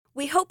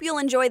We hope you'll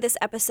enjoy this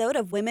episode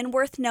of Women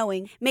Worth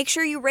Knowing. Make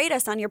sure you rate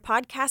us on your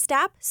podcast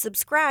app,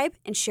 subscribe,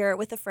 and share it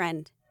with a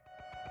friend.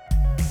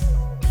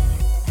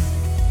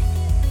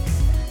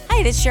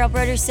 Hi, this is Cheryl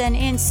Broderson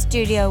in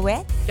studio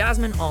with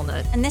Jasmine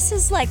Allnut. And this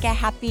is like a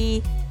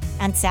happy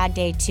and sad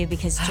day, too,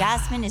 because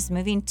Jasmine is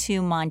moving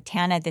to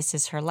Montana. This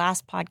is her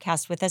last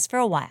podcast with us for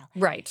a while.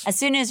 Right. As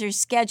soon as her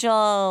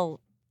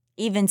schedule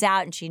evens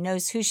out and she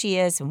knows who she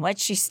is and what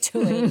she's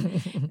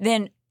doing,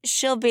 then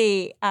she'll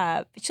be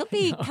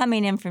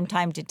coming in from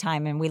time to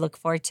time, and we look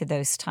forward to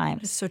those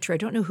times. That's so true. I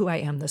don't know who I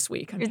am this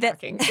week. I'm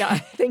talking. Yeah,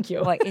 thank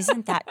you. Boy,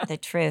 isn't that the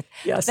truth?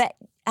 Yes.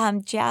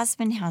 But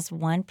Jasmine has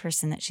one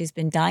person that she's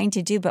been dying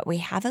to do, but we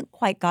haven't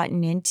quite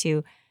gotten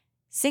into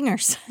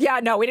singers. Yeah,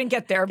 no, we didn't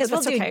get there, but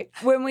that's okay.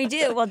 When we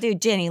do, we'll do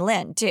Jenny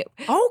Lind, too.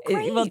 Oh,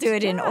 great. We'll do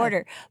it in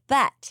order.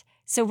 But,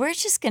 so we're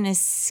just going to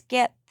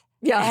skip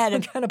ahead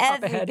of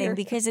everything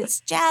because it's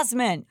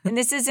Jasmine, and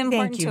this is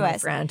important Thank you, to my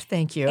us. friend.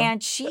 Thank you.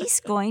 And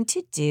she's going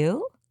to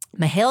do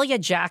Mahalia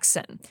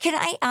Jackson. Can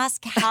I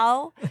ask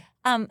how?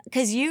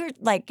 Because you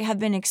have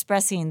been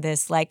expressing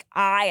this,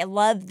 I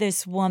love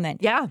this woman.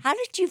 Yeah. How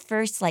did you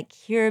first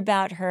hear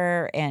about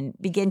her and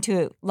begin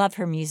to love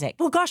her music?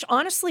 Well, gosh,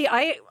 honestly,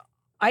 I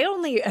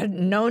only had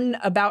known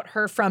about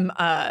her from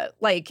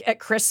at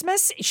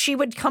Christmas. She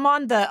would come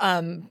on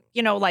the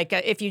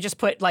if you just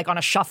put on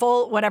a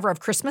shuffle whatever of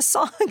Christmas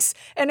songs,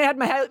 and it had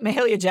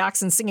Mahalia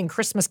Jackson singing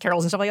Christmas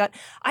carols and stuff like that.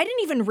 I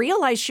didn't even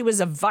realize she was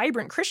a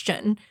vibrant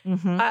Christian.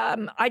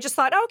 Mm-hmm. I just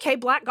thought, okay,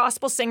 black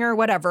gospel singer,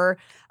 whatever,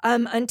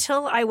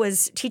 until I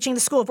was teaching the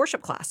School of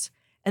Worship class.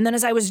 And then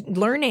as I was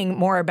learning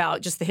more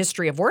about just the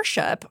history of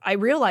worship, I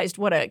realized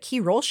what a key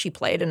role she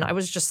played, and I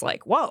was just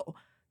like, whoa.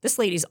 This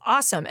lady's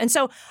awesome. And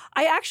so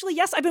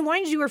I've been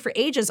wanting to do her for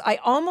ages. I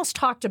almost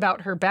talked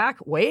about her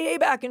way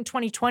back in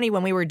 2020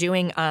 when we were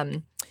doing, remember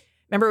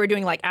we were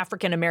doing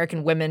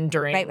African-American women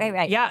during,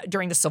 right. Yeah,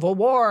 during the Civil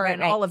War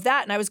and all of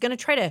that. And I was going to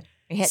try to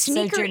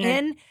sneak her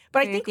in,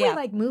 but I think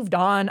we moved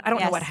on. I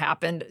don't know what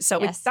happened. So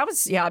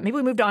maybe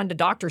we moved on to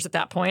doctors at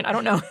that point. I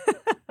don't know.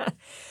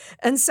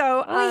 And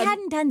so we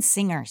hadn't done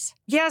singers.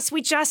 Yes,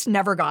 we just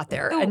never got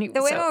there.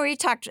 The women we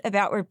talked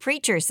about were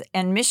preachers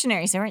and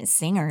missionaries. They weren't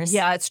singers.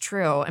 Yeah, it's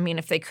true. I mean,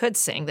 if they could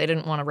sing, they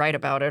didn't want to write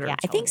about it.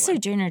 I think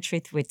Sojourner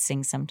Truth would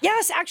sing sometimes.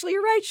 Yes, actually,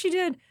 you're right. She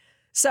did.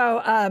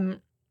 So,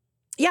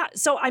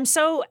 so I'm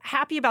so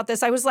happy about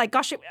this. I was like,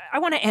 gosh, I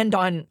want to end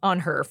on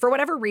her. For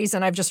whatever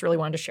reason, I've just really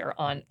wanted to share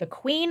on the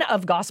Queen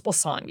of Gospel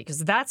Song, because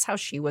that's how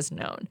she was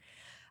known.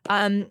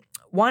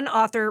 One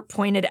author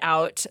pointed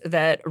out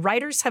that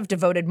writers have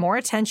devoted more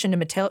attention to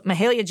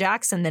Mahalia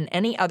Jackson than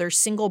any other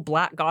single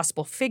black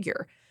gospel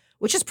figure,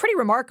 which is pretty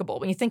remarkable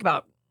when you think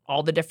about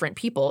all the different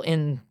people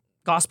in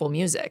gospel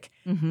music.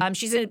 Mm-hmm.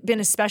 She's been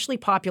especially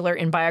popular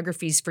in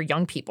biographies for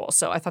young people,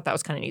 so I thought that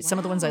was kind of neat. Wow. Some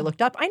of the ones I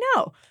looked up, I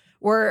know,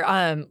 were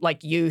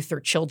youth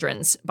or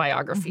children's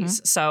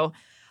biographies. Mm-hmm. So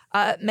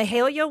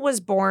Mahalia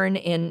was born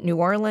in New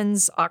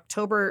Orleans,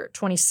 October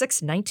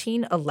 26,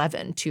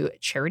 1911, to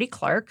Charity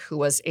Clark, who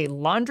was a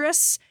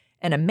laundress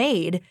and a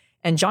maid,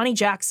 and Johnny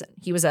Jackson.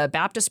 He was a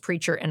Baptist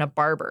preacher and a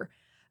barber.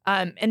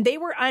 And they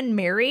were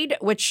unmarried,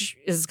 which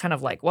is kind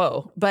of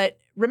whoa. But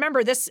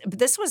remember, this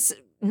was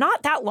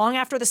not that long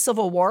after the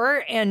Civil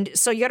War. And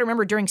so you got to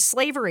remember, during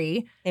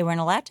slavery, they weren't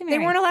allowed to marry.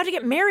 They weren't allowed to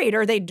get married,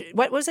 or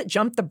what was it,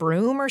 jump the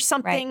broom or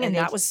something? Right, and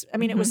that was,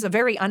 it was a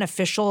very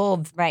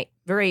unofficial,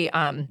 very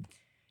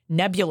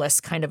nebulous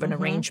kind of an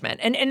arrangement.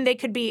 And they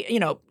could be,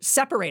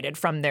 separated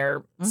from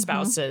their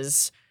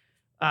spouses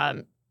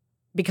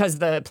because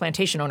the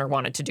plantation owner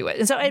wanted to do it.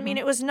 And so,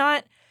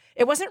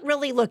 it wasn't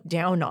really looked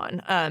down on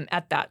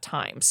at that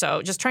time.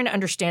 So just trying to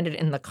understand it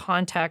in the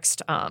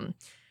context.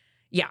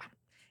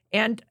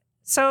 And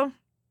so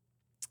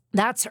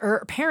that's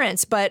her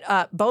parents. But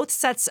both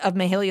sets of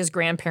Mahalia's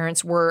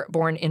grandparents were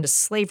born into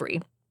slavery,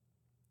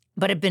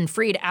 but had been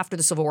freed after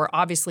the Civil War,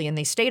 obviously, and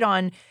they stayed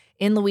on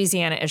in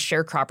Louisiana as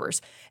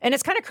sharecroppers. And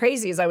it's kind of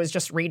crazy, as I was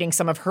just reading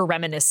some of her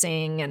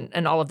reminiscing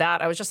and all of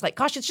that. I was just like,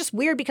 gosh, it's just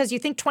weird because you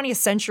think 20th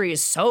century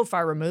is so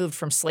far removed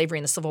from slavery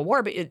and the Civil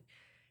War, but you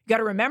got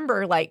to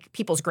remember,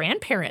 people's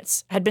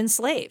grandparents had been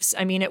slaves.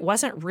 It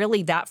wasn't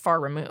really that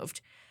far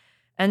removed.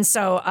 And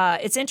so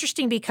it's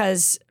interesting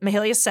because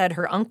Mahalia said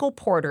her Uncle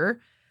Porter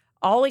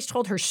always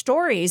told her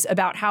stories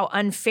about how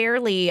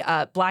unfairly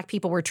Black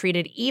people were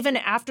treated even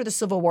after the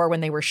Civil War when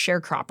they were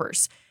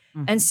sharecroppers.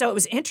 Mm-hmm. And so it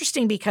was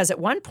interesting because at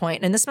one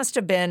point, and this must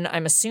have been,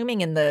 I'm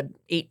assuming in the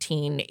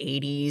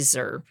 1880s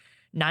or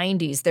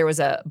 90s, there was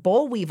a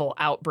boll weevil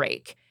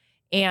outbreak,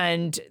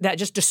 and that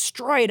just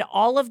destroyed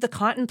all of the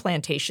cotton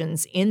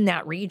plantations in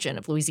that region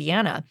of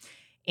Louisiana.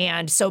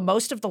 And so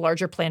most of the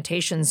larger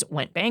plantations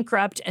went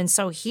bankrupt. And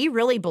so he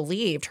really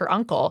believed, her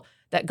uncle,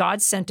 that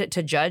God sent it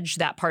to judge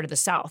that part of the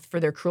South for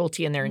their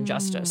cruelty and their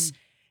injustice.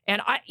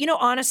 And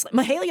honestly,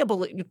 Mahalia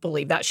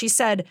believed that. She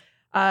said,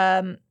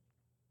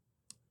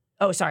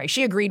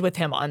 she agreed with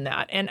him on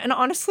that. And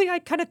honestly, I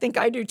kind of think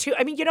I do too.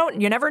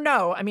 You never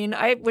know.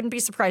 I wouldn't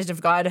be surprised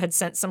if God had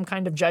sent some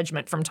kind of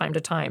judgment from time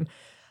to time.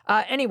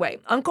 Anyway,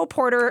 Uncle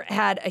Porter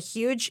had a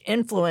huge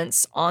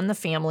influence on the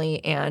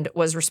family and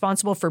was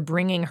responsible for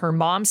bringing her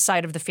mom's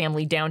side of the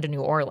family down to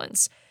New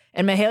Orleans.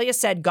 And Mahalia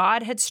said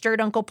God had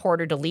stirred Uncle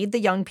Porter to lead the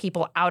young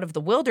people out of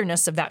the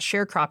wilderness of that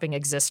sharecropping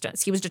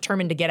existence. He was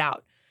determined to get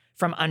out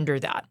from under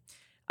that.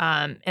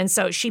 And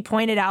so she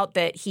pointed out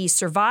that he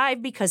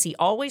survived because he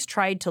always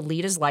tried to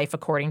lead his life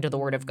according to the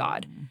word of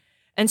God.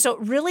 And so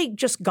really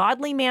just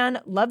godly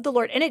man, loved the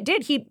Lord. And it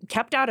did. He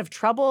kept out of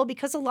trouble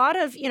because a lot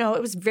of,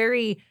 it was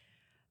very,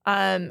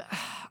 I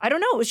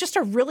don't know, it was just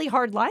a really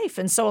hard life.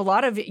 And so a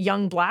lot of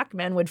young Black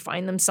men would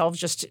find themselves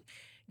just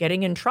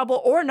getting in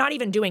trouble or not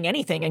even doing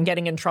anything and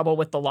getting in trouble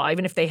with the law,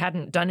 even if they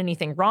hadn't done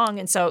anything wrong.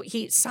 And so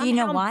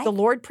somehow the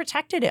Lord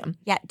protected him.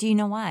 Yeah. Do you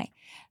know why?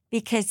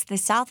 Because the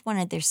South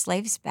wanted their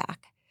slaves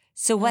back.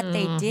 So what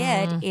they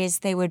did is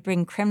they would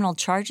bring criminal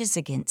charges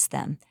against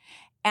them.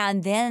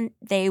 And then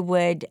they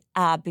would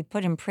be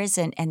put in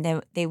prison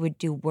and they would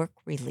do work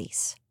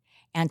release.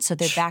 And so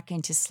they're back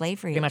into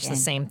slavery Pretty much the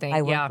same thing.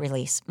 By work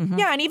release. Mm-hmm.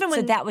 Yeah, and even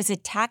when... So that was a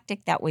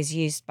tactic that was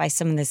used by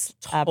some of the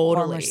Totally.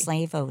 former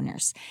slave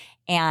owners.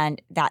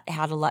 And that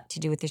had a lot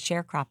to do with the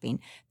sharecropping.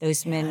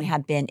 Those men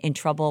had been in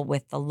trouble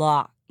with the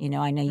law. I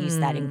know you use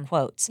that in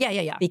quotes.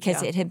 Yeah.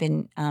 Because it had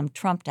been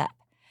trumped up.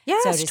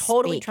 Yes, so to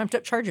totally speak. trumped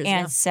up charges.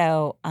 And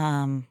so...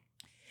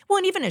 well,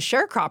 and even as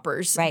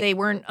sharecroppers, they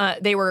weren't.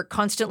 They were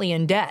constantly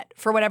in debt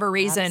for whatever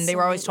reason. Absolutely, they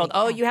were always told,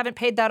 "Oh, you haven't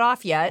paid that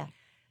off yet." Yeah.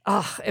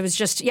 Oh, it was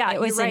just it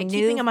was you're right, a new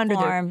keeping them under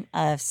form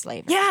of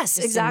slavery. Yes,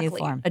 Just exactly, a new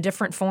form. a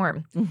different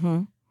form.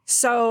 Mm-hmm.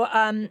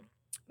 So,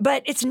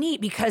 but it's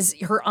neat because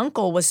her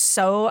uncle was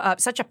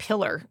such a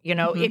pillar.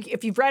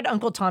 If you've read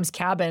Uncle Tom's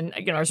Cabin,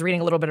 I was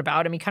reading a little bit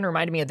about him. He kind of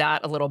reminded me of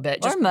that a little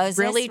bit. Just or Moses,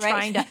 really right?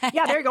 trying to.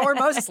 Yeah, there you go. Or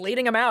Moses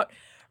leading him out.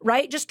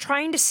 Right? Just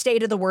trying to stay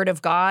to the word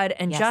of God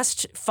and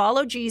just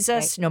follow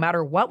Jesus no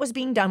matter what was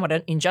being done, what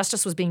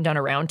injustice was being done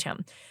around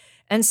him.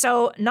 And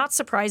so, not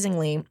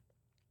surprisingly,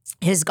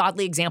 his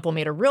godly example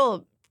made a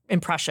real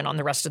impression on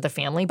the rest of the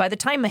family. By the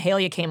time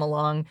Mahalia came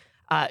along,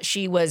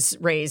 she was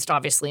raised,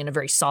 obviously, in a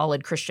very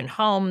solid Christian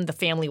home. The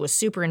family was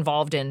super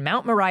involved in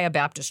Mount Moriah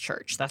Baptist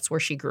Church. That's where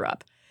she grew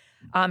up.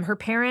 Her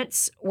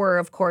parents were,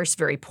 of course,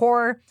 very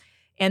poor.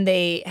 And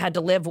they had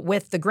to live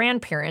with the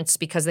grandparents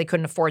because they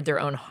couldn't afford their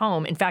own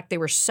home. In fact, they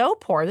were so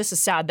poor, this is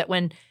sad, that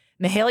when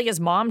Mahalia's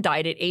mom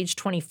died at age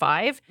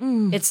 25,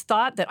 it's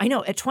thought that,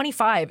 at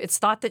 25, it's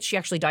thought that she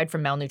actually died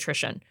from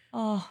malnutrition.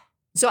 Oh.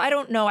 So I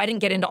don't know. I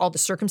didn't get into all the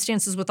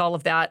circumstances with all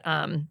of that.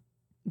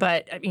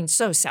 But I mean,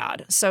 so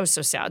sad. So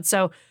sad.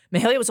 So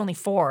Mahalia was only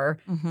 4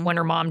 when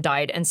her mom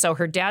died. And so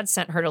her dad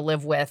sent her to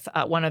live with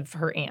one of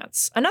her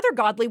aunts, another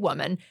godly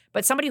woman,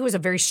 but somebody who was a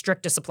very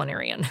strict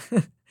disciplinarian.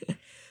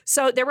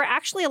 So there were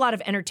actually a lot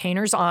of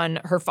entertainers on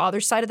her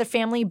father's side of the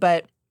family,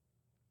 but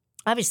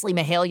obviously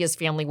Mahalia's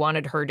family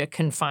wanted her to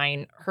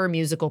confine her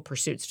musical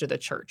pursuits to the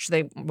church.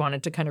 They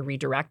wanted to kind of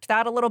redirect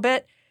that a little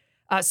bit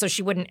so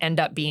she wouldn't end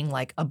up being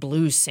like a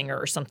blues singer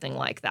or something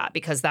like that,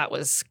 because that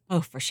was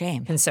for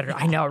shame considered.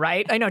 I know,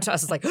 right? I know to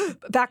us it's like,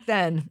 back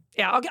then.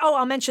 Yeah,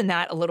 I'll mention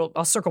that a little.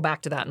 I'll circle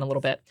back to that in a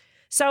little bit.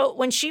 So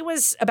when she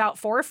was about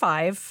 4 or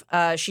 5,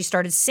 she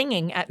started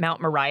singing at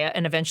Mount Moriah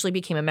and eventually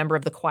became a member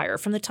of the choir.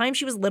 From the time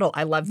she was little,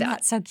 I love that.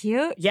 That's so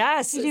cute.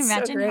 Yes. Can you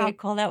imagine how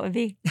cool that would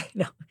be?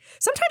 No.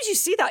 Sometimes you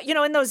see that,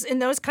 in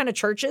those kind of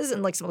churches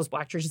and like some of those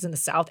Black churches in the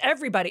South,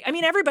 everybody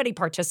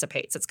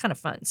participates. It's kind of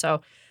fun.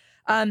 So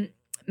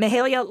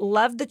Mahalia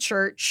loved the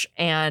church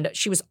and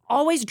she was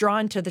always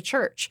drawn to the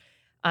church.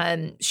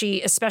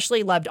 She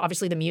especially loved,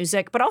 obviously, the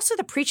music, but also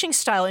the preaching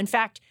style. In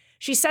fact,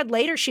 she said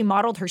later she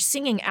modeled her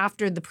singing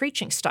after the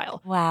preaching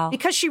style. Wow.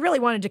 Because she really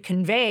wanted to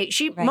convey,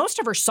 most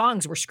of her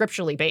songs were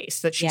scripturally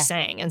based that she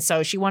sang. And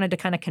so she wanted to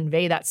kind of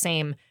convey that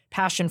same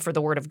passion for the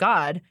word of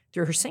God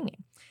through her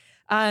singing.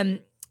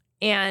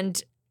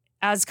 And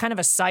as kind of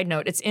a side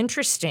note, it's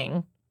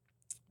interesting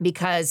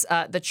because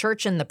the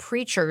church and the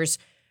preachers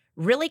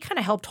really kind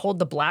of helped hold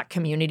the Black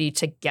community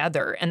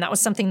together. And that was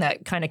something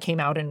that kind of came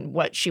out in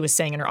what she was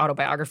saying in her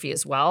autobiography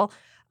as well.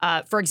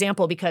 For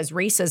example, because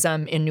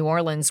racism in New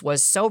Orleans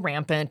was so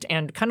rampant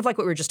and kind of like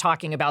what we were just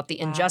talking about, the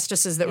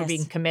injustices that were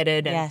being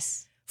committed and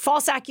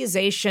false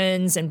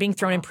accusations and being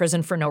thrown in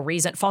prison for no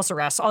reason, false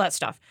arrests, all that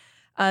stuff.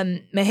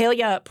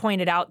 Mahalia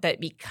pointed out that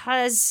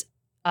because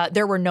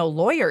there were no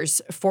lawyers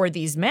for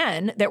these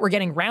men that were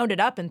getting rounded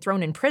up and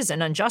thrown in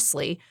prison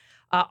unjustly,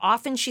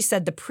 often she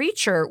said the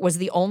preacher was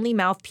the only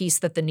mouthpiece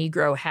that the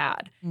Negro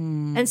had.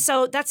 And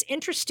so that's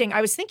interesting.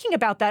 I was thinking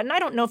about that, and I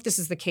don't know if this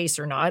is the case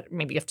or not.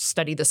 Maybe you have to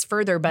study this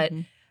further, but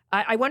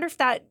I wonder if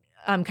that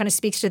kind of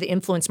speaks to the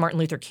influence Martin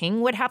Luther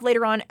King would have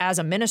later on as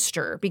a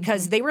minister,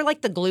 because they were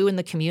like the glue in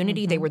the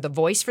community. They were the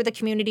voice for the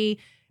community,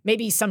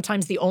 maybe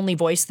sometimes the only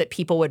voice that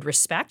people would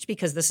respect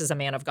because this is a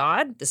man of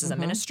God, this is a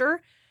minister.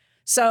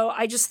 So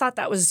I just thought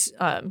that was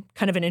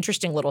kind of an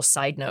interesting little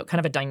side note, kind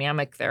of a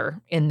dynamic there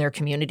in their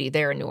community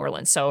there in New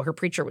Orleans. So her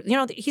preacher,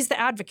 he's the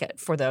advocate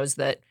for those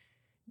that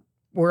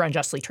were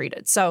unjustly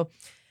treated. So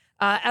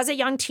as a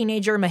young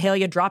teenager,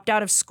 Mahalia dropped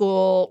out of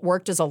school,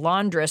 worked as a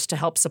laundress to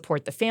help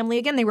support the family.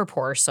 Again, they were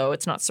poor, so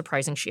it's not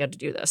surprising she had to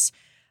do this.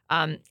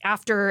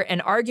 After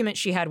an argument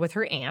she had with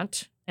her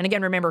aunt, and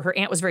again, remember, her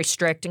aunt was very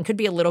strict and could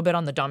be a little bit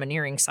on the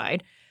domineering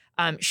side,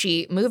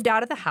 she moved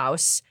out of the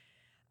house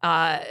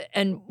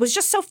and was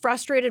just so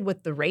frustrated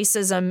with the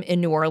racism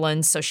in New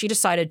Orleans, so she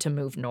decided to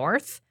move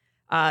north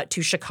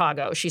to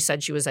Chicago. She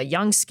said she was a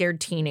young,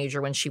 scared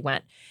teenager when she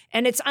went.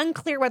 And it's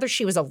unclear whether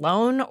she was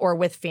alone or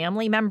with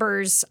family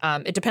members.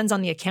 It depends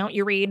on the account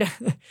you read.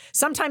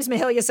 Sometimes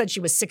Mahalia said she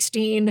was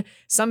 16.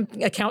 Some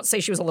accounts say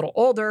she was a little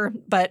older.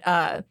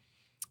 But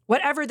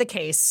whatever the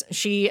case,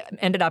 she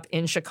ended up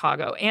in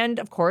Chicago. And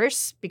of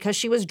course, because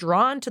she was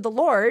drawn to the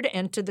Lord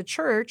and to the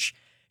church,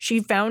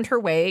 she found her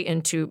way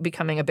into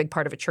becoming a big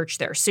part of a church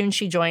there. Soon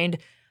she joined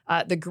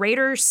the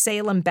Greater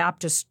Salem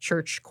Baptist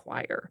Church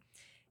Choir.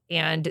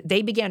 And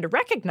they began to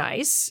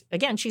recognize,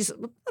 again, she's a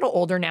little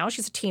older now,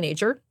 she's a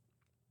teenager,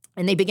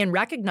 and they began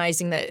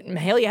recognizing that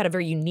Mahalia had a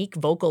very unique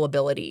vocal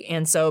ability.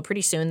 And so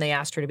pretty soon they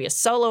asked her to be a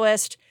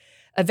soloist.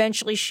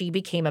 Eventually she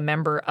became a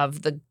member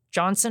of the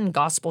Johnson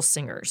Gospel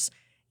Singers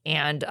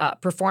and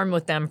performed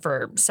with them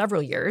for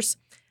several years.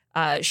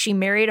 She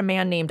married a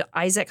man named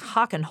Isaac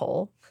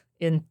Hockenhull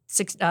in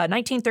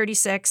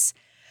 1936.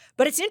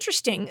 But it's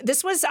interesting.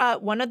 This was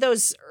one of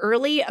those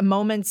early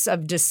moments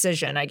of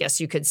decision, I guess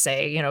you could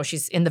say. You know,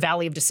 she's in the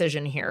valley of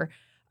decision here.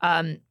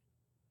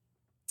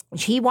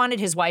 He wanted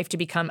his wife to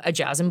become a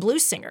jazz and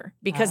blues singer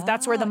because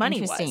that's where the money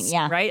was,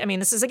 right? I mean,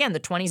 this is, again, the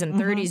 20s and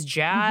 30s.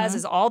 Jazz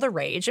is all the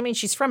rage. I mean,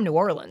 she's from New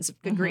Orleans.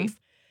 Good grief.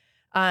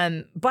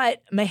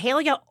 But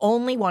Mahalia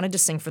only wanted to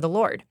sing for the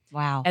Lord.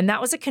 Wow. And that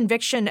was a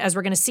conviction, as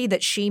we're going to see,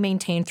 that she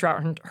maintained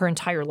throughout her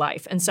entire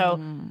life. And so,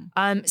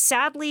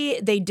 sadly,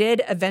 they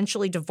did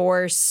eventually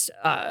divorce,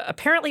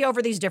 apparently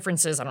over these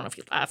differences. I don't know if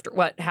you after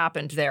what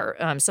happened there.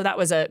 So that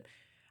was a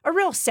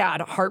real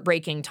sad,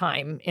 heartbreaking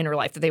time in her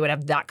life that they would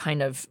have that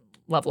kind of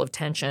level of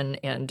tension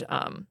and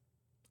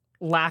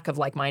lack of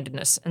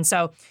like-mindedness. And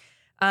so,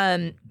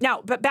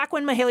 but back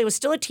when Mahalia was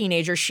still a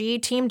teenager, she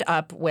teamed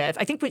up with,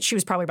 I think she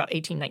was probably about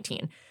 18,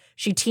 19.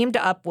 She teamed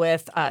up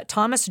with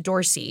Thomas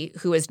Dorsey,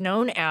 who is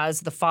known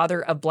as the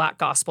father of Black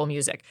gospel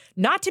music.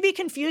 Not to be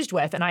confused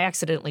with, and I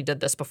accidentally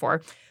did this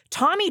before,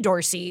 Tommy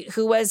Dorsey,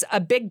 who was a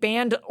big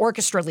band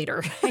orchestra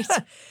leader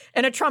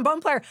and a trombone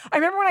player. I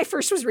remember when I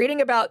first was reading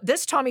about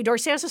this Tommy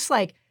Dorsey, I was just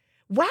like,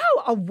 wow,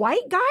 a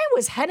white guy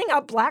was heading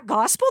up Black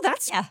gospel?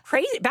 That's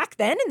crazy. Back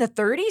then in the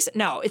 30s?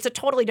 No, it's a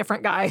totally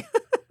different guy.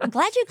 I'm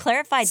glad you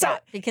clarified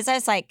that because I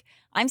was like,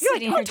 I'm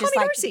sitting here just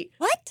Tommy like, Dorsey.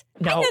 What?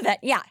 No. I know that.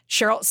 Yeah.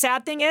 Cheryl,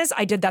 sad thing is,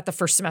 I did that the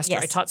first semester.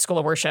 Yes. I taught School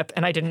of Worship,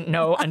 and I didn't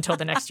know until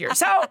the next year.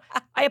 So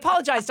I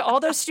apologize to all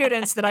those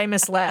students that I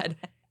misled.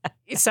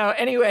 So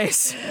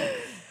anyways,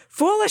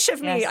 foolish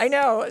of me, I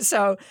know.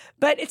 So,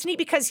 but it's neat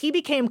because he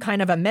became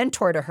kind of a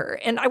mentor to her.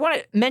 And I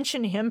want to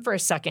mention him for a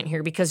second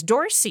here because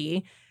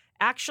Dorsey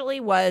actually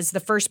was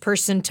the first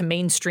person to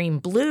mainstream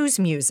blues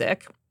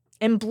music.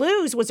 And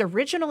blues was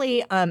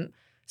originally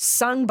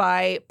sung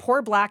by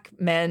poor Black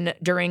men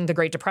during the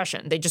Great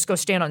Depression. They just go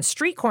stand on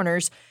street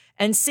corners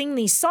and sing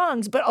these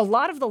songs. But a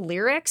lot of the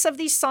lyrics of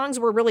these songs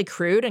were really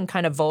crude and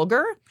kind of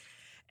vulgar.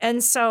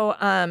 And so,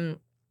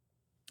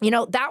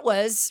 that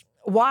was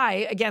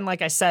why, again,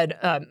 like I said,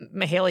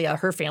 Mahalia,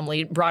 her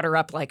family brought her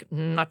up like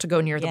not to go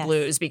near the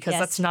blues because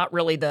that's not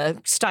really the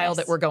style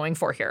that we're going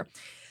for here.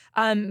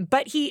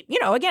 But he,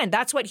 again,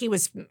 that's what he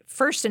was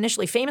first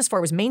initially famous for,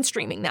 was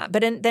mainstreaming that.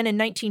 But then in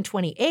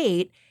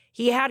 1928,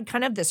 he had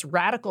kind of this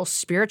radical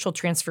spiritual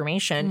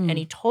transformation and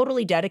he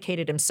totally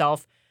dedicated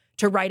himself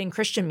to writing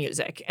Christian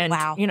music. And,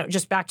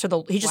 just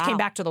he just came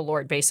back to the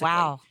Lord, basically.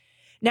 Wow.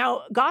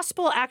 Now,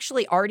 gospel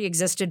actually already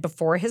existed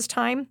before his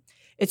time.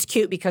 It's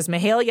cute because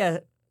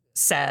Mahalia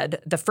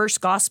said the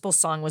first gospel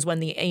song was when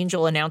the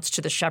angel announced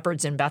to the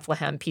shepherds in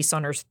Bethlehem, peace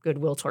on earth,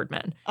 goodwill toward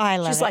men. Oh, I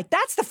love it. She's like,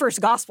 that's the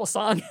first gospel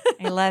song.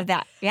 I love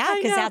that. Yeah,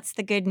 because that's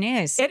the good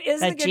news. It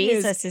is that the good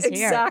Jesus news. is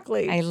here.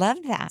 Exactly. I love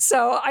that.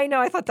 So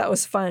I thought that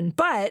was fun.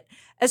 But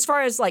as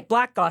far as like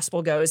Black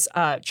gospel goes,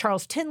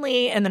 Charles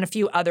Tinley and then a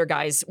few other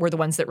guys were the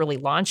ones that really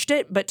launched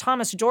it. But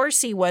Thomas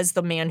Dorsey was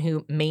the man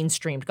who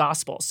mainstreamed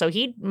gospel. So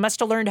he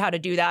must have learned how to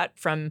do that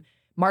from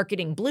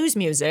marketing blues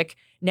music.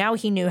 Now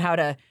he knew how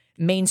to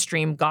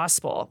mainstream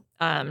gospel.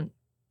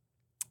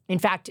 In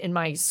fact, in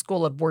my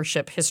School of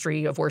Worship,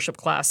 History of Worship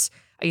class,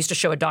 I used to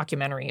show a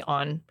documentary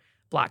on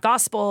Black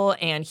gospel,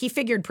 and he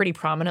figured pretty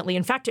prominently.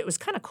 In fact, it was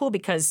kind of cool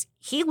because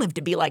he lived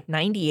to be like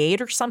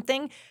 98 or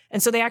something.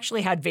 And so they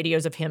actually had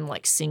videos of him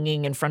like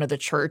singing in front of the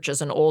church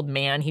as an old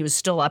man. He was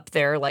still up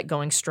there like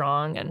going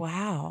strong. And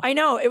wow. I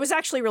know, it was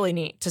actually really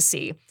neat to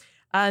see.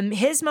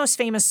 His most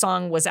famous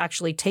song was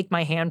actually Take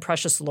My Hand,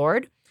 Precious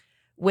Lord,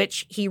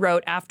 which he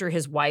wrote after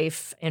his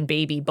wife and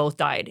baby both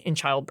died in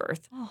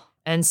childbirth. Oh.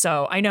 And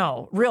so I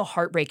know, real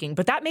heartbreaking,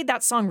 but that made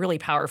that song really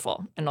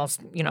powerful. And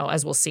also,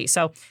 as we'll see.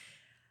 So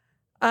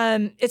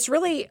it's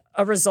really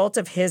a result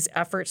of his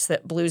efforts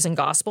that blues and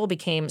gospel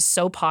became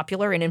so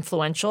popular and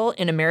influential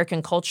in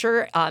American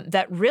culture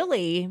that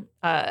really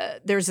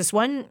there's this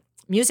one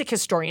music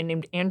historian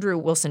named Andrew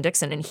Wilson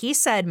Dixon, and he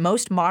said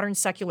most modern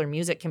secular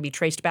music can be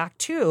traced back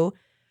to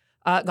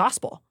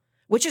gospel,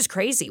 which is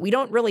crazy. We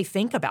don't really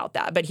think about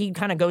that, but he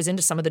kind of goes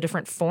into some of the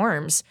different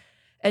forms.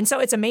 And so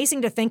it's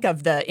amazing to think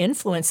of the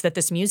influence that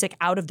this music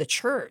out of the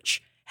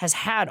church has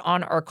had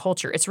on our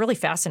culture. It's really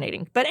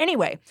fascinating. But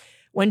anyway,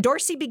 when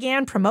Dorsey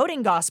began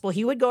promoting gospel,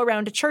 he would go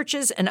around to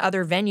churches and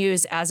other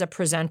venues as a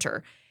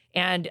presenter.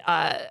 And,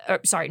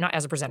 sorry, not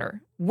as a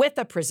presenter, with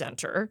a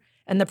presenter.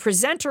 And the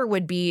presenter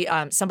would be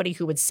somebody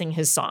who would sing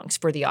his songs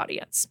for the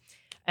audience.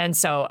 And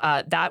so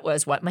that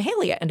was what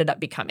Mahalia ended up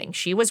becoming.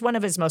 She was one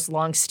of his most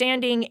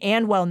long-standing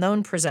and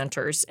well-known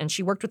presenters, and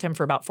she worked with him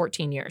for about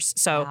 14 years.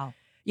 So, Wow.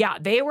 Yeah,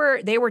 they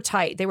were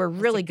tight. They were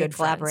really good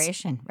friends.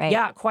 Collaboration, right?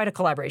 Yeah, quite a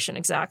collaboration,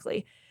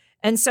 exactly.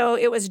 And so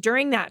it was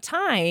during that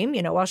time,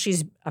 while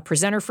she's a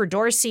presenter for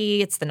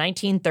Dorsey, it's the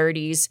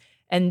 1930s,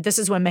 and this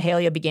is when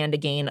Mahalia began to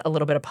gain a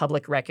little bit of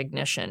public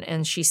recognition.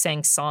 And she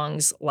sang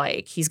songs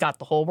like He's Got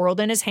the Whole World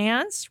in His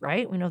Hands,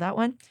 right? We know that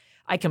one.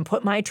 I Can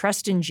Put My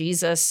Trust in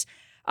Jesus.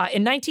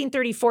 In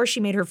 1934, she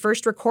made her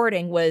first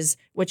recording,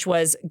 which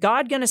was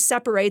God Gonna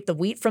Separate the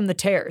Wheat from the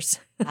Tares.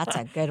 That's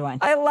a good one.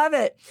 I love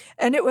it.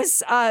 And it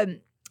was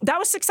that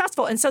was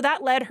successful. And so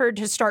that led her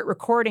to start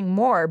recording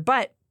more.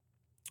 But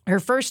her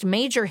first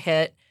major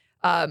hit,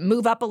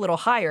 Move Up a Little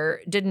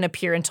Higher, didn't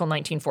appear until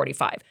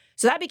 1945.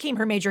 So that became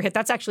her major hit.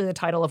 That's actually the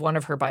title of one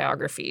of her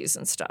biographies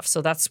and stuff.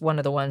 So that's one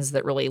of the ones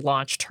that really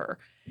launched her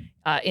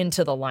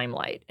into the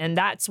limelight. And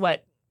that's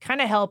what kind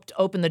of helped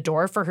open the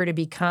door for her to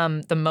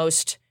become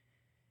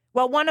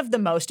one of the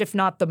most, if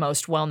not the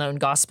most well-known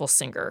gospel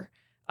singer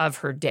of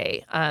her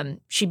day.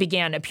 She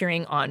began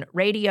appearing on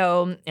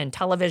radio and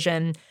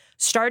television.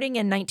 Starting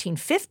in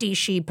 1950,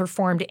 she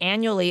performed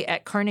annually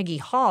at Carnegie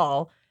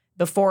Hall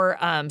before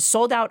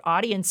sold-out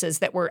audiences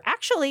that were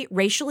actually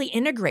racially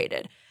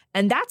integrated.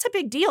 And that's a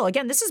big deal.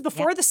 Again, this is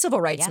before the civil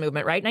rights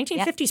movement, right?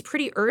 1950 is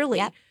pretty early.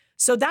 Yep.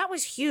 So that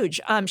was huge.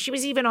 She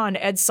was even on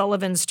Ed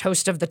Sullivan's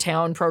Toast of the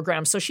Town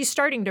program. So she's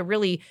starting to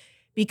really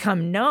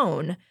become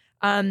known.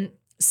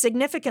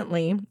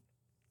 Significantly,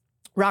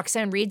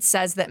 Roxanne Reed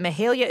says that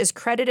Mahalia is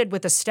credited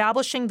with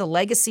establishing the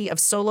legacy of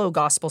solo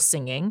gospel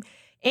singing,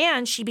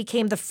 and she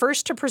became the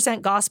first to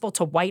present gospel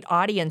to white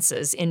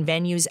audiences in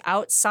venues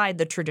outside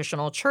the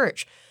traditional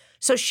church.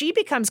 So she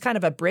becomes kind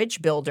of a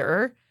bridge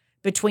builder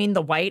between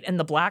the white and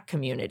the black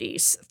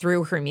communities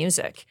through her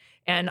music.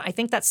 And I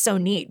think that's so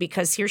neat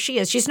because here she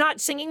is. She's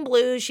not singing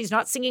blues. She's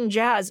not singing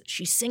jazz.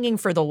 She's singing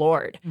for the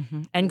Lord.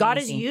 Mm-hmm. And God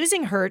is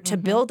using her to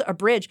build a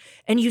bridge.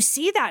 And you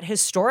see that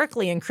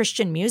historically in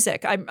Christian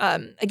music.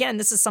 Again,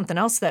 this is something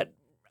else that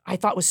I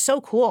thought was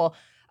so cool.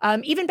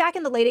 Even back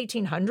in the late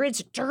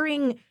 1800s,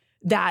 during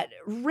that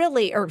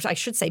really, or I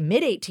should say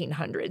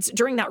mid-1800s,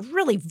 during that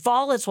really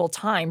volatile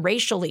time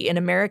racially in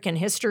American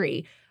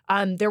history,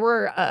 there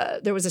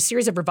was a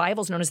series of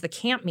revivals known as the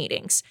camp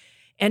meetings.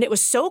 And it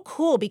was so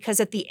cool because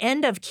at the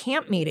end of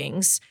camp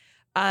meetings,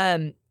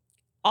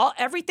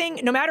 everything,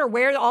 no matter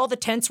where all the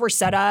tents were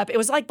set up, it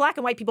was like black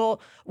and white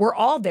people were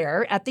all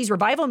there at these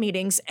revival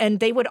meetings, and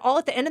they would all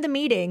at the end of the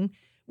meeting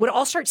would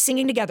all start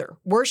singing together,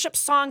 worship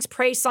songs,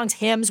 praise songs,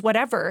 hymns,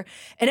 whatever.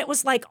 And it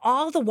was like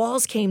all the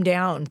walls came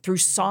down through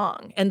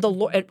song and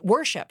through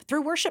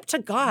worship to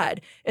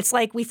God. It's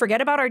like we forget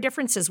about our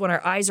differences when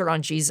our eyes are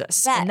on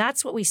Jesus. And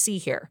that's what we see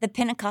here. The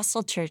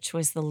Pentecostal church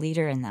was the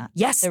leader in that.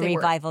 Yes, the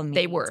revival meetings.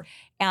 They were.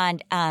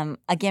 And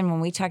again,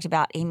 when we talked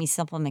about Amy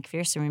Semple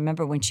McPherson,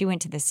 remember when she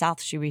went to the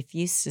South, she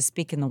refused to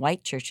speak in the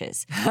white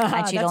churches.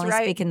 And she'd only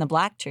speak in the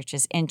black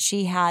churches. And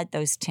she had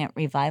those tent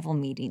revival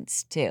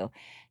meetings too.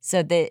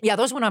 So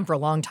those went on for a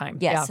long time.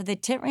 Yeah. So the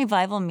tent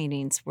revival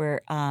meetings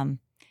were,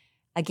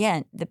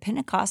 again, the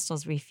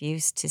Pentecostals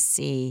refused to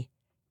see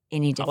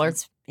any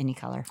difference, any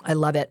color. I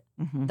love it.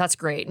 Mm-hmm. That's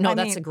great. No,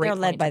 that's a great point.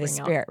 They're led by the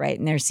Spirit, right?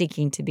 And they're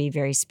seeking to be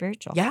very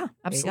spiritual. Yeah,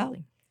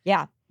 absolutely.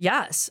 Yeah.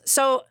 Yes.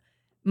 So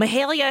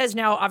Mahalia is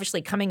now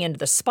obviously coming into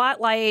the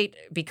spotlight,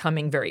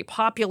 becoming very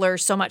popular,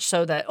 so much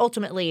so that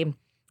ultimately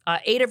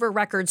 8 of her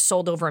records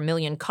sold over 1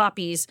 million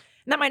copies.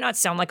 And that might not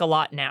sound like a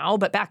lot now,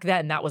 but back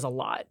then that was a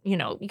lot. You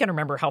got to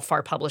remember how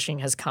far publishing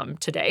has come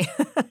today.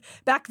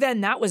 Back then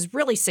that was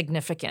really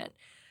significant.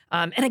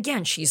 And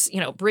again, she's,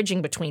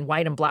 bridging between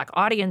white and black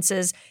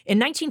audiences. In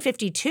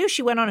 1952,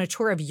 she went on a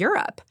tour of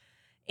Europe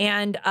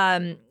and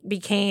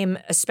became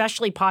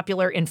especially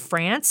popular in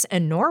France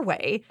and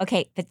Norway.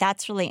 Okay, but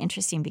that's really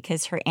interesting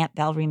because her Aunt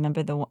Belle,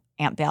 remember the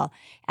Aunt Belle,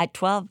 at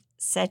 12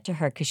 said to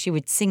her, because she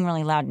would sing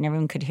really loud and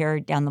everyone could hear her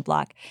down the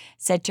block,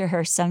 said to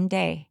her,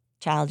 someday,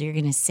 child, you're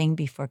going to sing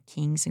before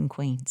kings and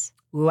queens.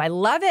 Ooh, I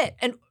love it.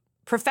 And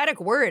prophetic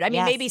word. I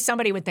mean, maybe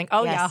somebody would think,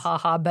 yeah,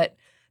 haha, but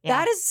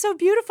that is so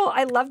beautiful.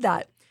 I love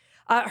that.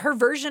 Her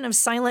version of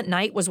Silent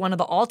Night was one of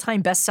the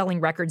all-time best-selling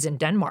records in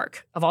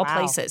Denmark, of all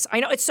places. I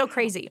know, it's so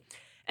crazy.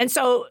 And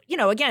so,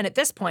 again, at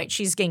this point,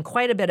 she's gained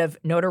quite a bit of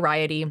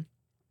notoriety.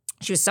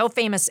 She was so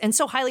famous and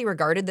so highly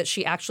regarded that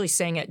she actually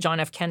sang at John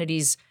F.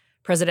 Kennedy's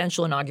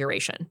presidential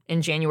inauguration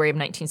in January of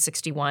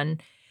 1961.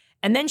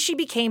 And then she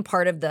became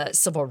part of the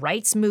civil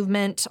rights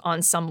movement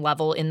on some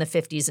level in the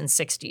 50s and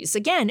 60s.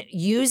 Again,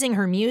 using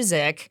her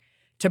music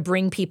to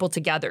bring people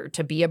together,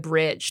 to be a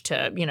bridge,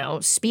 to,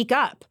 speak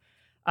up.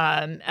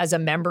 as a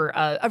member,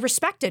 a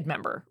respected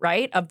member,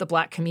 right, of the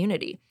Black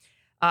community.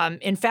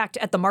 In fact,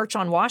 at the March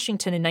on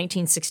Washington in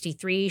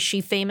 1963,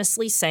 she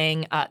famously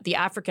sang the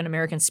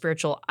African-American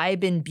spiritual, "I've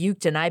been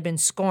buked and I've been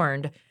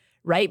scorned,"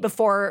 right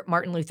before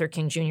Martin Luther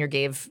King Jr.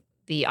 gave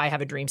the "I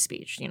Have a Dream"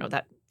 speech,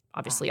 that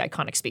obviously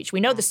iconic speech.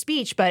 We know the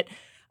speech, but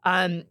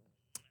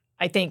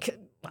I think,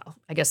 well,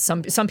 I guess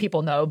some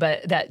people know,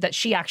 but that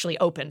she actually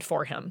opened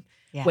for him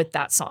with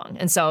that song.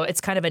 And so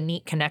it's kind of a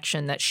neat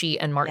connection that she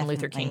and Martin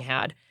Luther King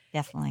had.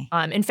 Definitely.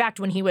 In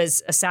fact, when he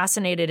was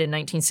assassinated in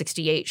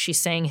 1968, she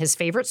sang his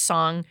favorite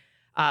song,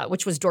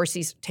 which was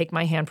Dorsey's "Take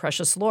My Hand,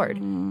 Precious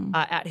Lord,"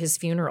 at his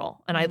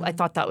funeral. And I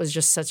thought that was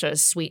just such a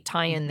sweet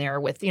tie-in there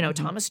with,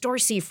 Thomas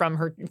Dorsey from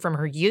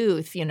her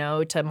youth,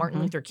 to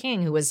Martin Luther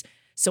King, who was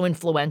so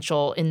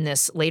influential in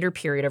this later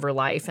period of her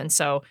life. And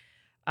so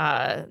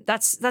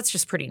that's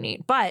just pretty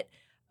neat. But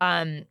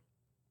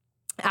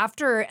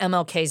after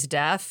MLK's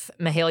death,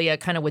 Mahalia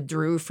kind of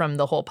withdrew from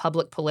the whole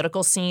public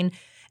political scene.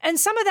 And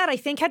some of that, I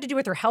think, had to do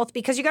with her health,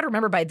 because you got to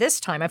remember, by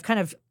this time, I've kind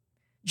of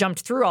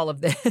jumped through all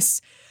of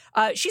this.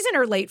 She's in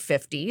her late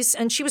 50s,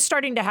 and she was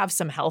starting to have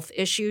some health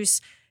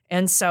issues.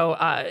 And so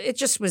it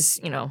just was,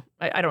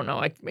 I don't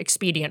know,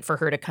 expedient for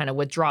her to kind of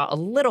withdraw a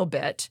little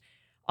bit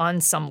on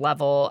some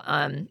level.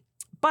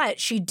 But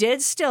she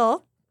did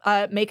still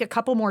make a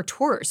couple more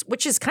tours,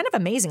 which is kind of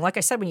amazing. Like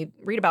I said, when you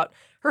read about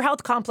her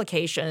health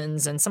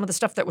complications and some of the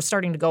stuff that was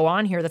starting to go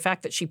on here, the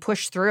fact that she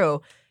pushed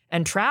through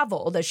and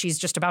traveled as she's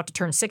just about to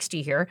turn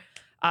 60 here,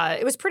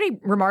 it was pretty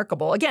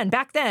remarkable. Again,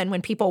 back then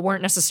when people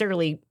weren't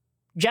necessarily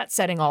jet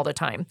setting all the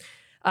time.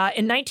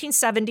 In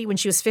 1970, when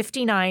she was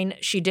 59,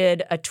 she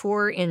did a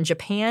tour in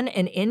Japan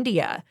and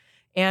India.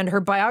 And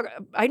her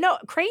I know,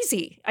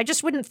 crazy. I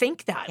just wouldn't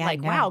think that.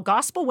 Wow,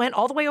 gospel went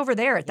all the way over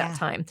there at that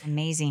time.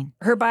 Amazing.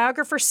 Her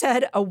biographer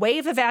said a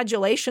wave of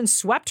adulation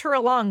swept her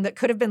along that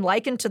could have been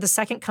likened to the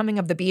second coming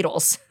of the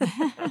Beatles.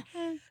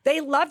 They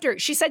loved her.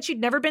 She said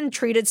she'd never been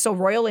treated so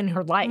royal in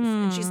her life.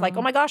 And she's like,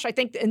 oh my gosh, I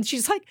think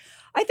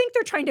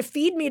they're trying to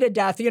feed me to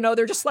death.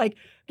 They're just like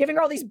giving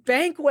her all these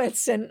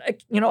banquets and,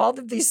 all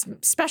of these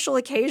special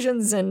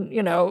occasions and,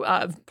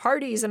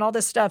 parties and all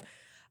this stuff.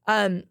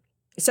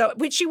 So,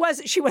 which she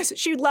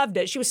loved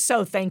it. She was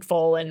so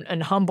thankful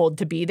and humbled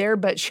to be there,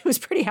 but she was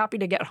pretty happy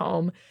to get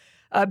home,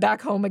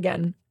 back home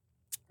again.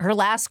 Her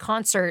last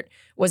concert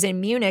was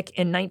in Munich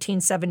in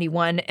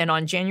 1971, and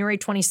on January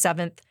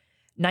 27th,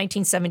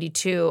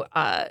 1972,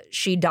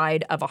 she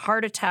died of a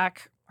heart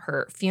attack.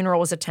 Her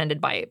funeral was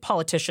attended by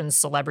politicians,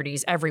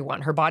 celebrities,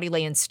 everyone. Her body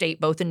lay in state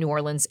both in New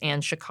Orleans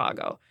and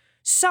Chicago.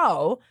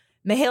 So,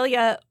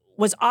 Mahalia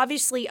was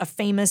obviously a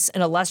famous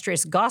and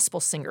illustrious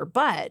gospel singer,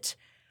 but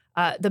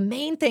the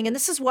main thing, and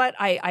this is what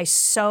I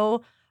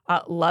so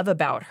love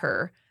about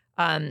her,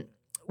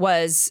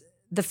 was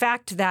the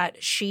fact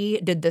that she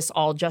did this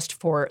all just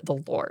for the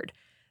Lord.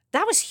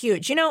 That was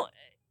huge.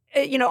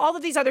 All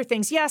of these other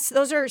things, yes,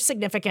 those are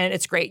significant.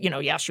 It's great.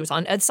 She was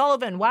on Ed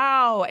Sullivan.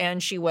 Wow.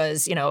 And she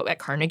was, at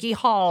Carnegie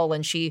Hall,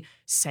 and she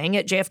sang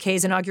at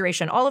JFK's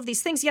inauguration. All of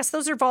these things, yes,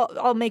 those are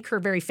all make her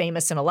very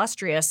famous and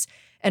illustrious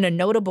and a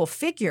notable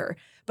figure.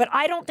 But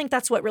I don't think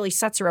that's what really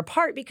sets her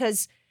apart,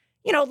 because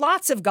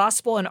lots of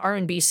gospel and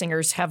R&B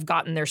singers have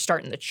gotten their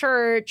start in the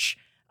church,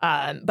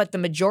 but the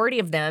majority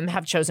of them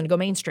have chosen to go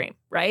mainstream,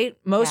 right?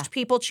 Most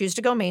people choose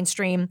to go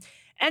mainstream,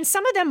 and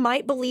some of them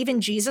might believe in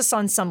Jesus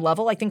on some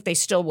level. I think they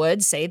still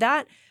would say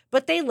that,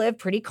 but they live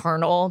pretty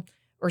carnal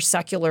or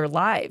secular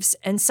lives.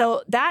 And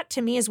so that,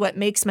 to me, is what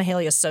makes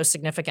Mahalia so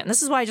significant. And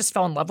this is why I just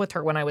fell in love with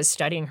her when I was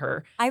studying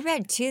her. I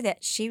read, too,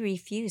 that she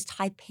refused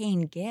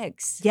high-paying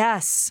gigs.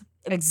 Yes,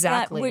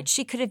 exactly. Which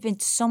she could have been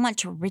so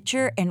much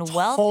richer and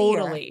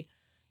wealthier.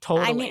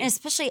 Totally.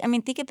 Especially,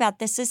 think about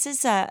this. This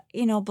is a,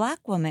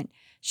 Black woman.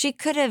 She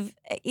could have,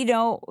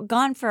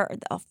 gone for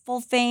a full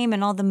fame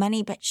and all the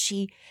money, but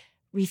she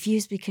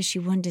refused because she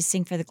wanted to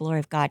sing for the glory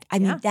of God. I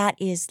mean, that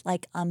is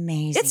like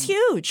amazing. It's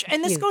huge.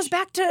 And this goes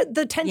back to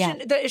the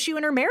tension, the issue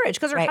in her marriage,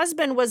 because her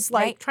husband was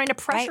trying to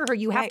pressure her.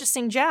 You have to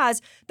sing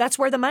jazz. That's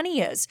where the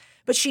money is.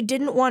 But she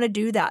didn't want to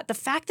do that. The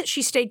fact that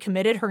she stayed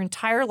committed her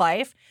entire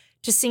life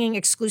to singing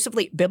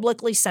exclusively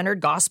biblically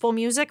centered gospel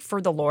music for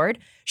the Lord.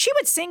 She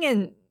would sing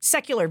in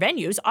secular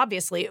venues,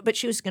 obviously, but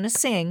she was going to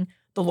sing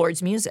the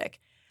Lord's music.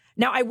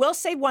 Now, I will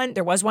say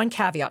there was one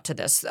caveat to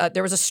this.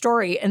 There was a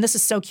story, and this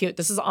is so cute.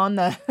 This is on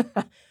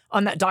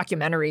on that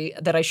documentary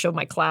that I showed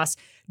my class.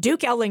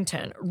 Duke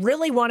Ellington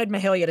really wanted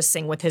Mahalia to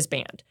sing with his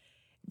band,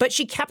 but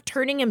she kept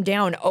turning him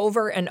down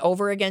over and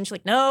over again. She's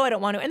like, no, I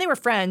don't want to. And they were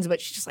friends,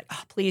 but she's just like,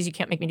 oh, please, you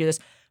can't make me do this.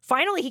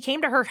 Finally, he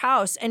came to her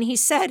house and he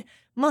said,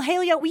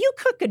 Mahalia, will you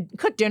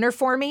cook dinner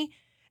for me?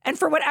 And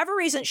for whatever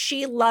reason,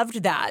 she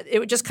loved that.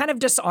 It just kind of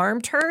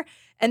disarmed her.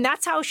 And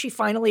that's how she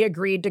finally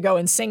agreed to go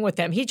and sing with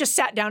him. He just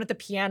sat down at the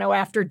piano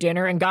after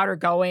dinner and got her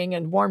going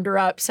and warmed her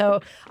up.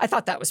 So I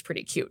thought that was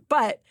pretty cute.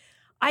 But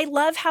I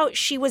love how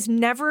she was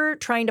never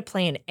trying to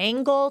play an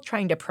angle,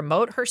 trying to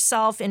promote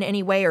herself in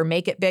any way or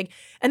make it big.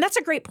 And that's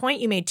a great point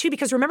you made, too,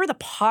 because remember the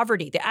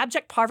poverty, the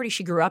abject poverty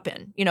she grew up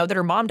in, that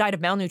her mom died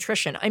of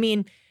malnutrition. I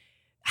mean,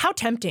 how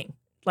tempting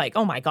like,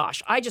 oh my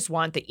gosh, I just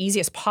want the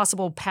easiest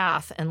possible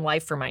path and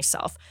life for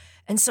myself.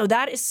 And so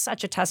that is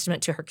such a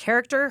testament to her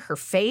character, her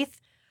faith,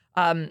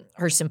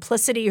 her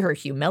simplicity, her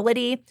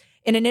humility.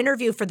 In an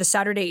interview for the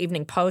Saturday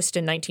Evening Post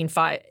in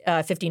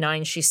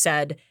 1959, she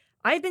said,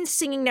 I've been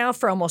singing now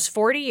for almost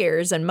 40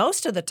 years, and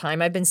most of the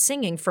time I've been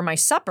singing for my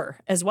supper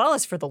as well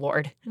as for the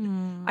Lord.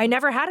 I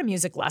never had a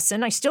music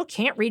lesson. I still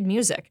can't read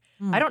music.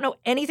 I don't know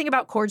anything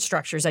about chord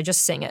structures. I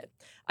just sing it.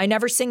 I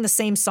never sing the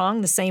same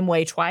song the same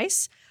way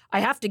twice. I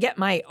have to get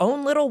my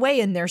own little way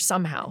in there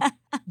somehow.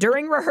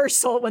 During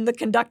rehearsal, when the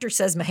conductor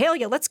says,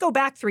 Mahalia, let's go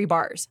back 3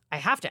 bars, I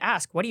have to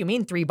ask, what do you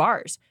mean 3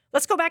 bars?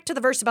 Let's go back to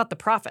the verse about the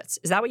prophets.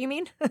 Is that what you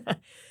mean?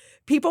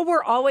 People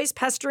were always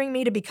pestering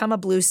me to become a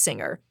blues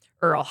singer.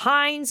 Earl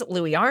Hines,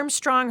 Louis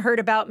Armstrong heard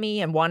about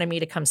me and wanted me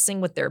to come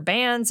sing with their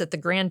bands at the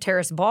Grand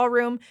Terrace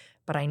Ballroom,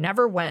 but I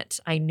never went.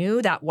 I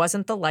knew that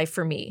wasn't the life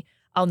for me.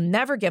 I'll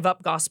never give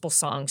up gospel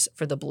songs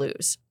for the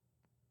blues.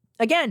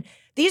 Again,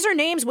 these are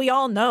names we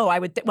all know.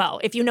 Well,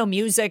 if you know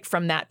music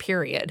from that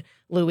period,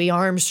 Louis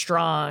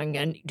Armstrong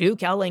and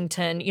Duke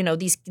Ellington,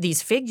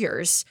 these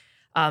figures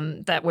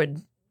that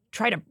would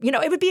try to,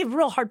 it would be a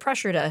real hard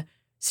pressure to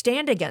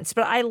stand against.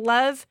 But I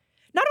love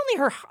not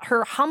only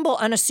her humble,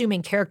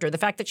 unassuming character, the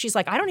fact that she's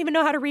like, I don't even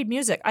know how to read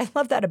music. I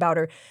love that about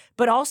her,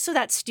 but also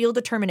that steel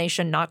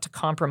determination not to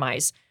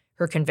compromise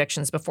her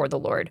convictions before the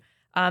Lord.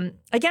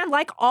 Again,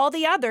 like all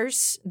the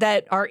others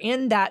that are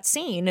in that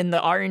scene, in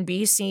the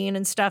R&B scene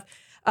and stuff,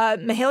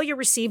 Mahalia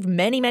received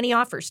many, many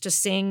offers to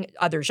sing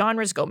other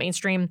genres, go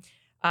mainstream.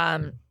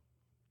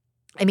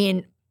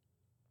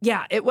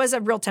 It was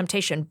a real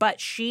temptation, but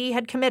she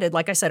had committed,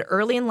 like I said,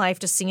 early in life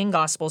to singing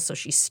gospel, so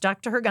she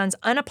stuck to her guns,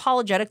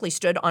 unapologetically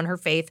stood on her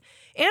faith,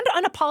 and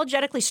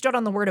unapologetically stood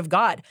on the word of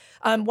God.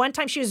 One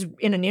time she was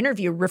in an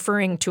interview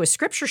referring to a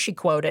scripture she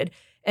quoted,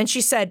 and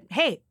she said,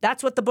 hey,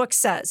 that's what the book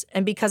says.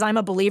 And because I'm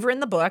a believer in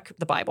the book,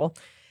 the Bible,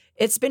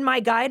 it's been my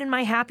guide and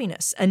my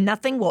happiness, and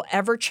nothing will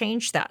ever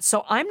change that.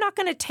 So I'm not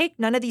going to take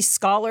none of these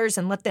scholars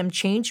and let them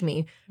change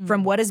me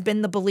from what has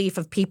been the belief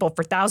of people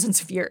for thousands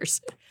of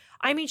years.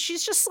 I mean,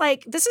 she's just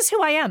like, this is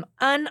who I am,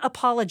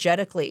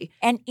 unapologetically.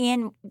 And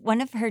in one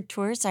of her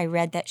tours, I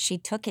read that she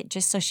took it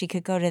just so she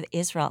could go to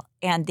Israel.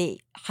 And the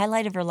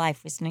highlight of her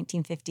life was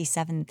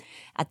 1957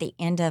 at the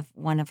end of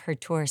one of her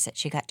tours that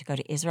she got to go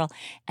to Israel.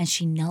 And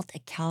she knelt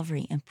at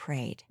Calvary and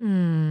prayed.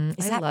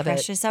 Is that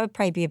precious? That would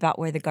probably be about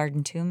where the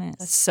Garden Tomb is.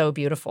 That's so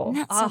beautiful.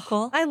 Isn't that so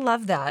cool? I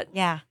love that.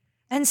 Yeah.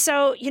 And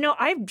so,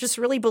 I just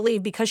really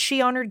believe because she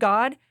honored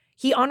God,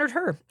 he honored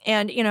her.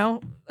 And,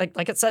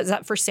 like it says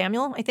that for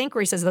Samuel, I think,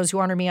 where he says, those who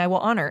honor me, I will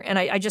honor. And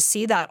I just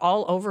see that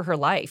all over her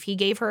life. He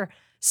gave her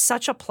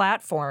such a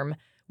platform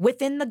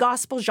within the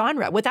gospel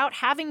genre without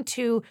having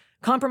to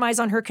compromise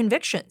on her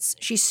convictions.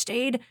 She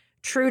stayed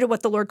true to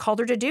what the Lord called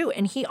her to do,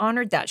 and he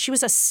honored that. She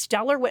was a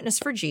stellar witness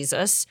for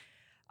Jesus,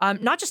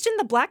 not just in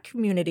the Black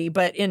community,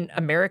 but in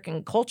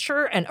American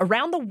culture and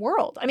around the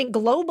world. I mean,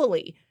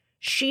 globally.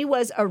 She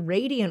was a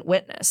radiant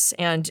witness.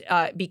 And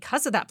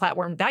because of that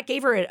platform, that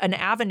gave her an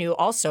avenue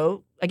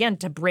also, again,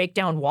 to break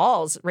down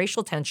walls,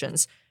 racial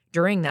tensions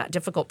during that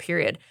difficult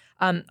period.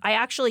 I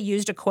actually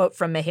used a quote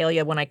from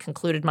Mahalia when I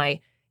concluded my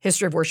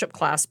history of worship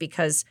class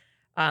because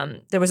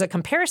there was a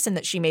comparison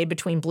that she made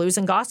between blues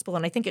and gospel,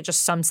 and I think it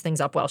just sums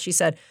things up well. She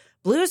said,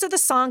 blues are the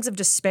songs of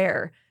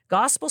despair.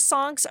 Gospel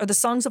songs are the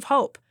songs of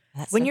hope.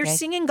 When you're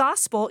singing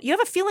gospel, you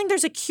have a feeling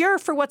there's a cure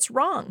for what's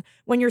wrong.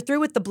 When you're through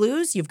with the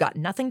blues, you've got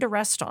nothing to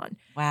rest on.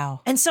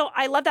 Wow. And so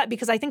I love that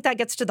because I think that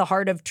gets to the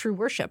heart of true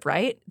worship,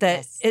 right?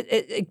 That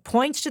it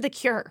points to the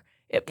cure.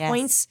 It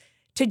points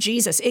to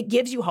Jesus. It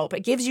gives you hope.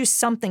 It gives you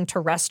something to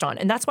rest on.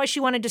 And that's why she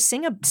wanted to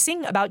sing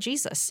about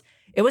Jesus.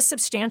 It was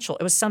substantial.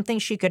 It was something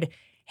she could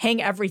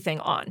hang everything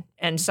on.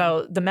 And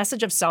so the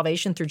message of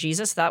salvation through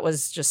Jesus, that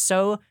was just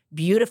so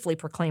beautifully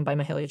proclaimed by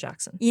Mahalia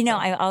Jackson.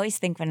 I always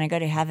think when I go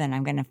to heaven,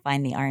 I'm going to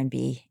find the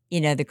R&B,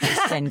 the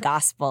Christian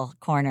gospel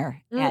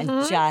corner and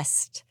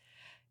just,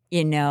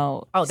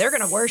 Oh, they're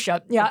going to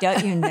worship. Yeah.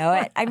 Don't you know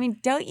it? I mean,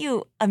 don't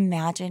you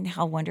imagine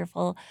how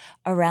wonderful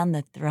around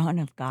the throne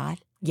of God?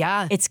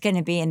 Yeah. It's going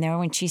to be in there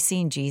when she's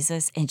seeing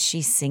Jesus and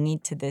she's singing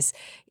to this,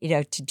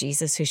 to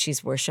Jesus who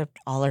she's worshiped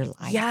all her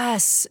life.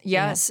 Yes.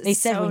 Yes. They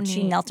said when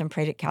she knelt and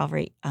prayed at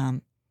Calvary,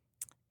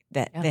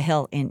 the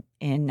hill in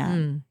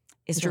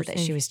Israel, that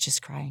she was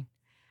just crying.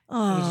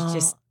 Oh, it was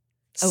just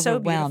so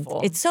overwhelmed.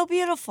 beautiful. It's so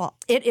beautiful.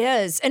 It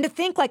is. And to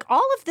think like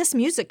all of this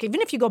music,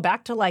 even if you go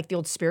back to like the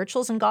old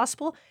spirituals and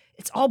gospel,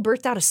 it's all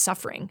birthed out of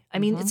suffering. I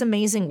mean, it's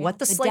amazing what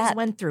the slaves depth.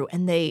 went through,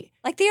 and they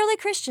like the early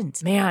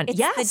Christians. Man, it's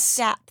yes,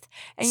 the depth.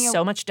 And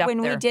so much depth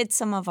when there. we did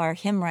some of our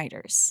hymn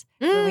writers,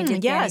 when we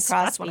did Fanny Crosby,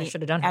 that's what I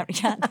should have done.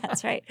 Yeah,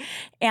 that's right.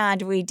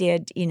 And we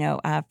did,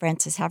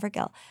 Frances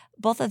Havergal.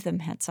 Both of them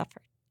had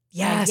suffered.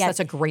 Yes, that's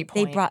a great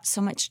point. They brought so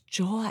much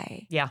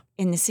joy. Yeah.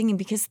 In the singing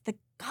because the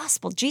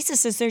gospel,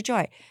 Jesus is their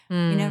joy.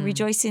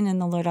 Rejoicing in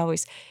the Lord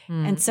always.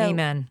 And so,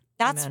 Amen.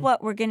 That's Amen.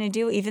 what we're going to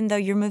do, even though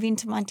you're moving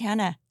to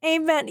Montana.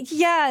 Amen.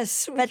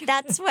 Yes. But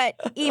that's what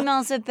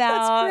email's about.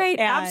 That's great.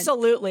 and-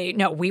 Absolutely.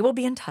 No, we will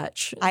be in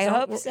touch. I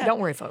hope so. Don't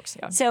worry, folks.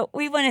 Yeah. So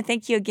we want to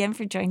thank you again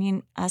for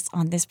joining us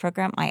on this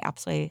program. I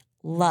absolutely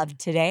loved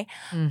today.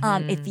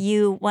 If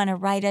you want to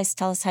write us,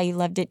 tell us how you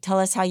loved it. Tell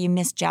us how you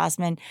missed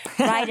Jasmine.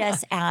 Write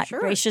us at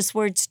Sure.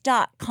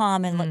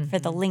 graciouswords.com and look for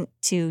the link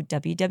to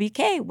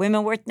WWK,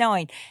 Women Worth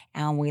Knowing.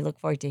 And we look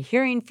forward to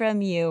hearing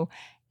from you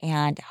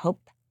and hope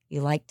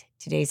you liked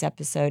today's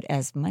episode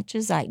as much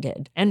as I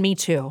did. And me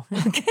too.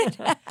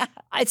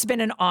 It's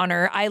been an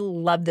honor. I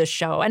love this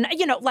show. And,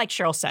 like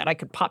Cheryl said, I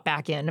could pop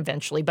back in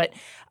eventually. But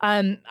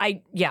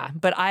I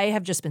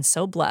have just been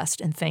so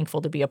blessed and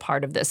thankful to be a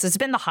part of this. It's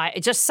been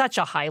just such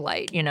a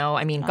highlight,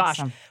 I mean,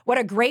 Awesome. gosh, what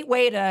a great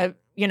way to,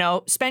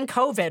 spend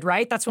COVID,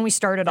 right? That's when we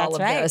started all That's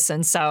of right. this.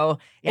 And so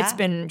it's Yeah.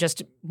 been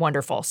just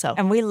wonderful. So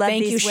And we love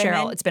thank these you, women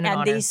Cheryl. It's been an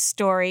and honor. these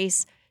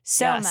stories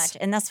so Yes. much.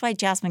 And that's why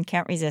Jasmine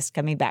can't resist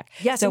coming back.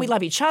 Yes, So and we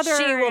love each other.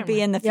 She will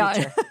be in the Yeah.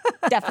 future.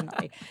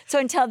 Definitely. So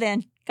until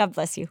then, God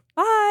bless you.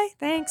 Bye.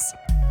 Thanks.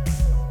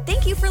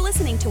 Thank you for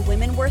listening to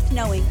Women Worth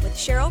Knowing with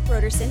Cheryl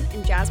Broderson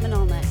and Jasmine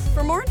Allnut.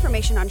 For more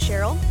information on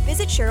Cheryl,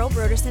 visit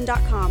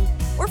CherylBroderson.com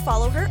or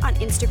follow her on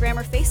Instagram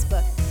or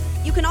Facebook.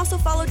 You can also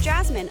follow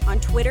Jasmine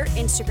on Twitter,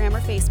 Instagram, or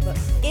Facebook.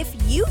 If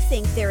you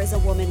think there is a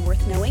woman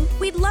worth knowing,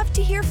 we'd love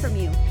to hear from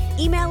you.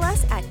 Email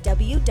us at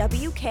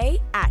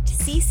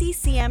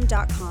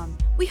wwk@cccm.com.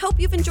 We hope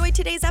you've enjoyed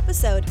today's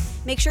episode.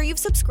 Make sure you've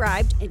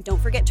subscribed and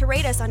don't forget to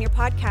rate us on your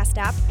podcast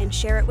app and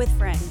share it with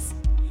friends.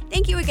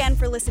 Thank you again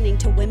for listening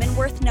to Women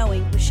Worth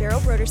Knowing with Cheryl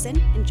Broderson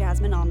and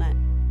Jasmine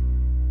Allnut.